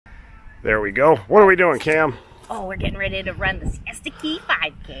There we go. What are we doing, Cam? Oh, we're getting ready to run the Siesta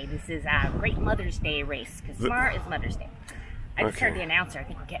 5K. This is a great Mother's Day race because tomorrow is Mother's Day. I just heard the announcer. I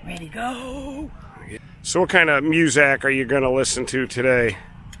think we're getting ready to go. So what kind of music are you going to listen to today?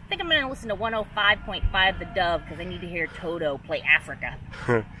 I think I'm going to listen to 105.5 The Dove because I need to hear Toto play Africa.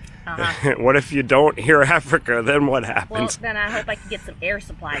 What if you don't hear Africa? Then what happens? Well, then I hope I can get some air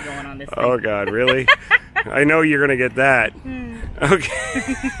supply going on this thing. Oh, God, really? I know you're going to get that.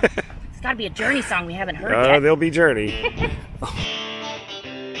 Okay. It's got to be a Journey song we haven't heard yet. There'll be Journey.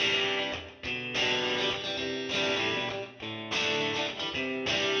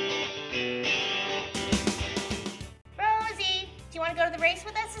 Rosie, do you want to go to the race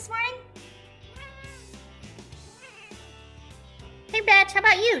with us this morning? Hey, Batch, how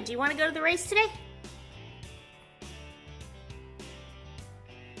about you? Do you want to go to the race today?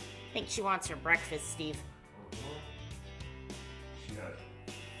 I think she wants her breakfast, Steve. She does.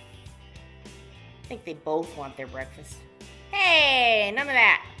 I think they both want their breakfast. Hey, none of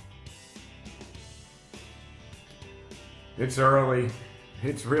that. It's early.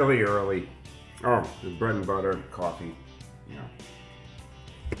 It's really early. Oh, the bread and butter, coffee. Yeah.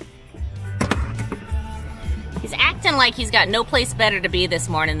 He's acting like he's got no place better to be this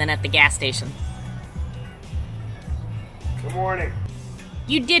morning than at the gas station. Good morning.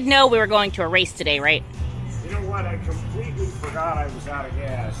 You did know we were going to a race today, right? You know what? I completely forgot I was out of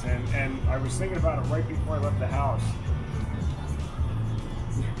gas, and I was thinking about it right before I left the house.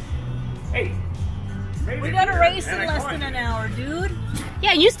 Hey, We got a race in less than an hour, dude.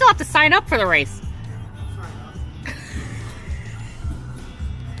 Yeah, you still have to sign up for the race.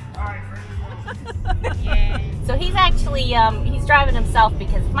 All right, So he's actually, he's driving himself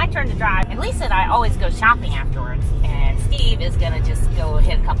because it's my turn to drive. And Lissa and I always go shopping afterwards. And Steve is going to just go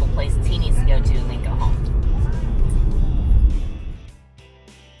hit a couple places he needs to go to and then go home.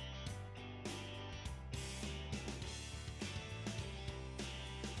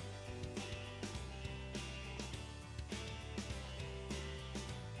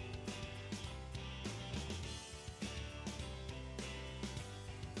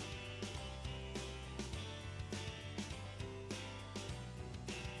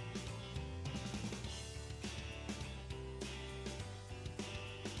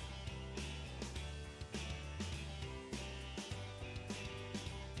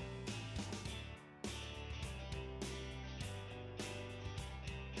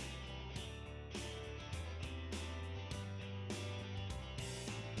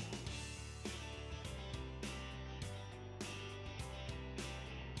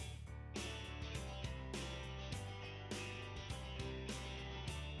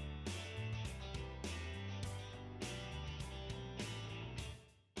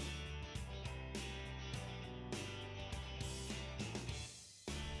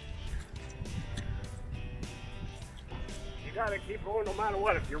 You gotta keep going no matter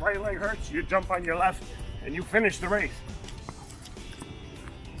what. If your right leg hurts, you jump on your left and you finish the race.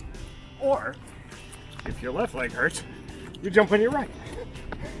 Or, if your left leg hurts, you jump on your right.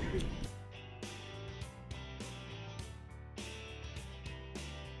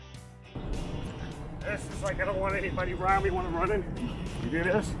 This is like I don't want anybody around me when I'm running. You do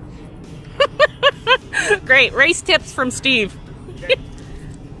this? Great. Race tips from Steve. Okay.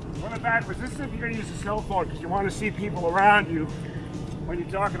 Run it backwards. This is if you're going to use a cell phone because you want to see people around you when you're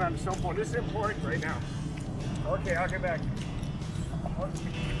talking on the cell phone. This is important right now. Okay, I'll get back.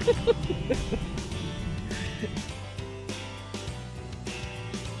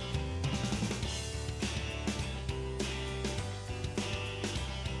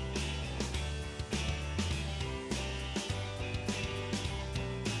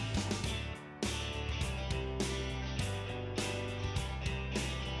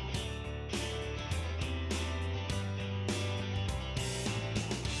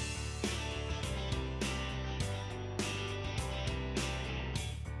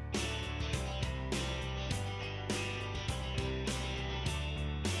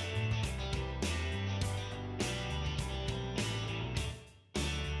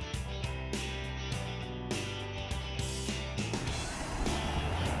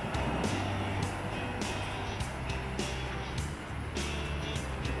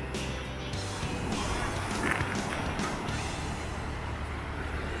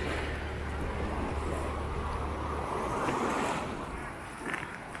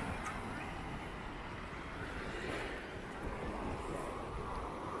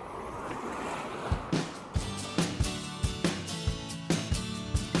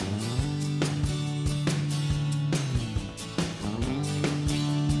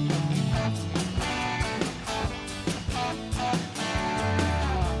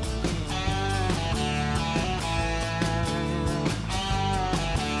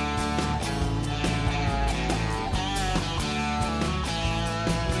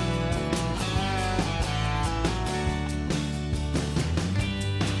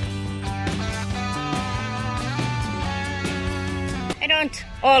 don't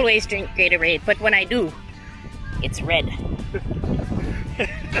always drink Gatorade, but when I do, it's red.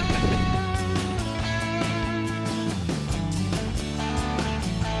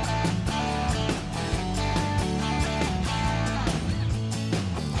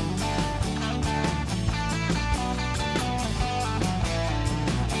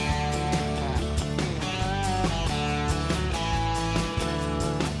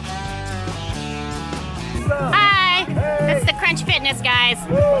 Hi! That's the Crunch Fitness, guys.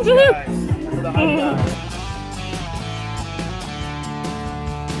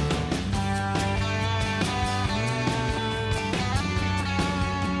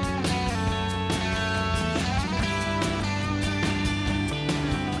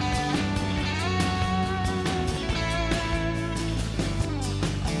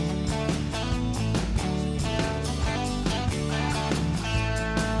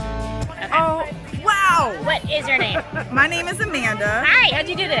 Oh, wow! What is your name? My name is Amanda. Hi, how'd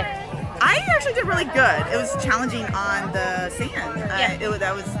you do this? I actually did really good. It was challenging on the sand. Yeah.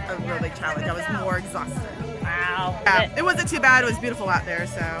 That was a real big challenge. I was more exhausted. Wow. It wasn't too bad. It was beautiful out there,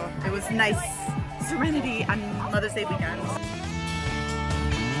 so it was nice serenity on Mother's Day weekend.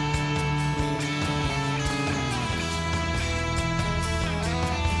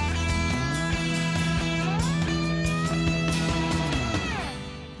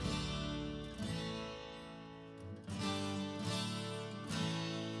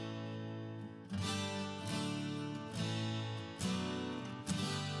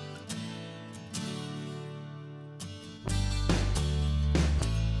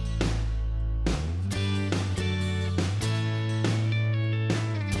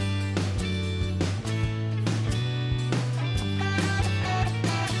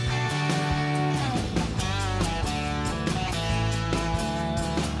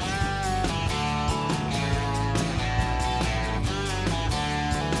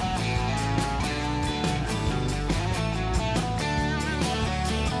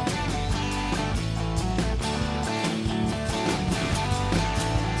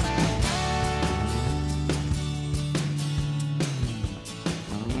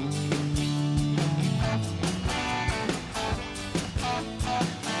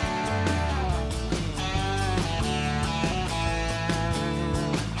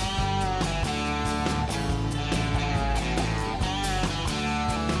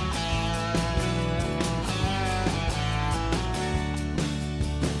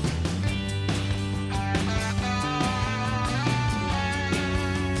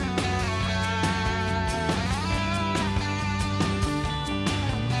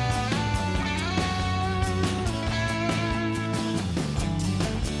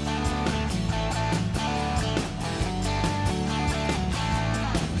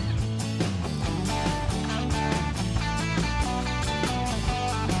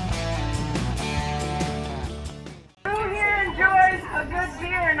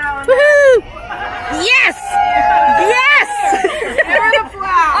 Woohoo! Yes! Yes!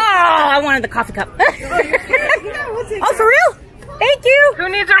 Oh, I wanted the coffee cup. Oh, for real? Thank you. Who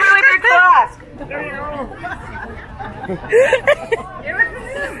needs a really big flask?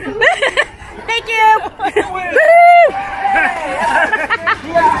 Thank you. Woohoo!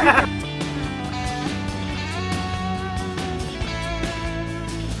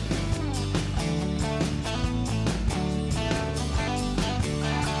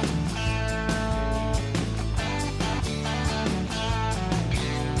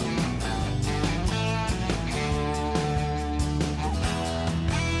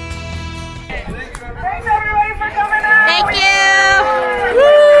 Thanks everybody for coming out. Thank you.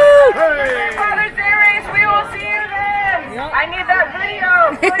 Woo! Father's Day race, we will see you then. I need that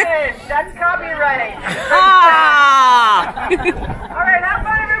video footage. That's copyright. Ah. All right, have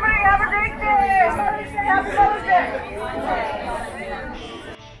fun everybody. Have a great day. Father's Day, happy Father's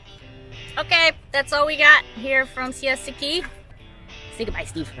Day. Okay, that's all we got here from Siesta Key. Say goodbye,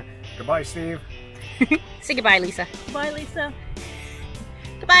 Steve. Goodbye, Steve. Say goodbye, Lisa. Bye, Lisa.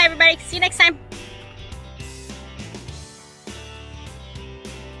 Goodbye, everybody. See you next time.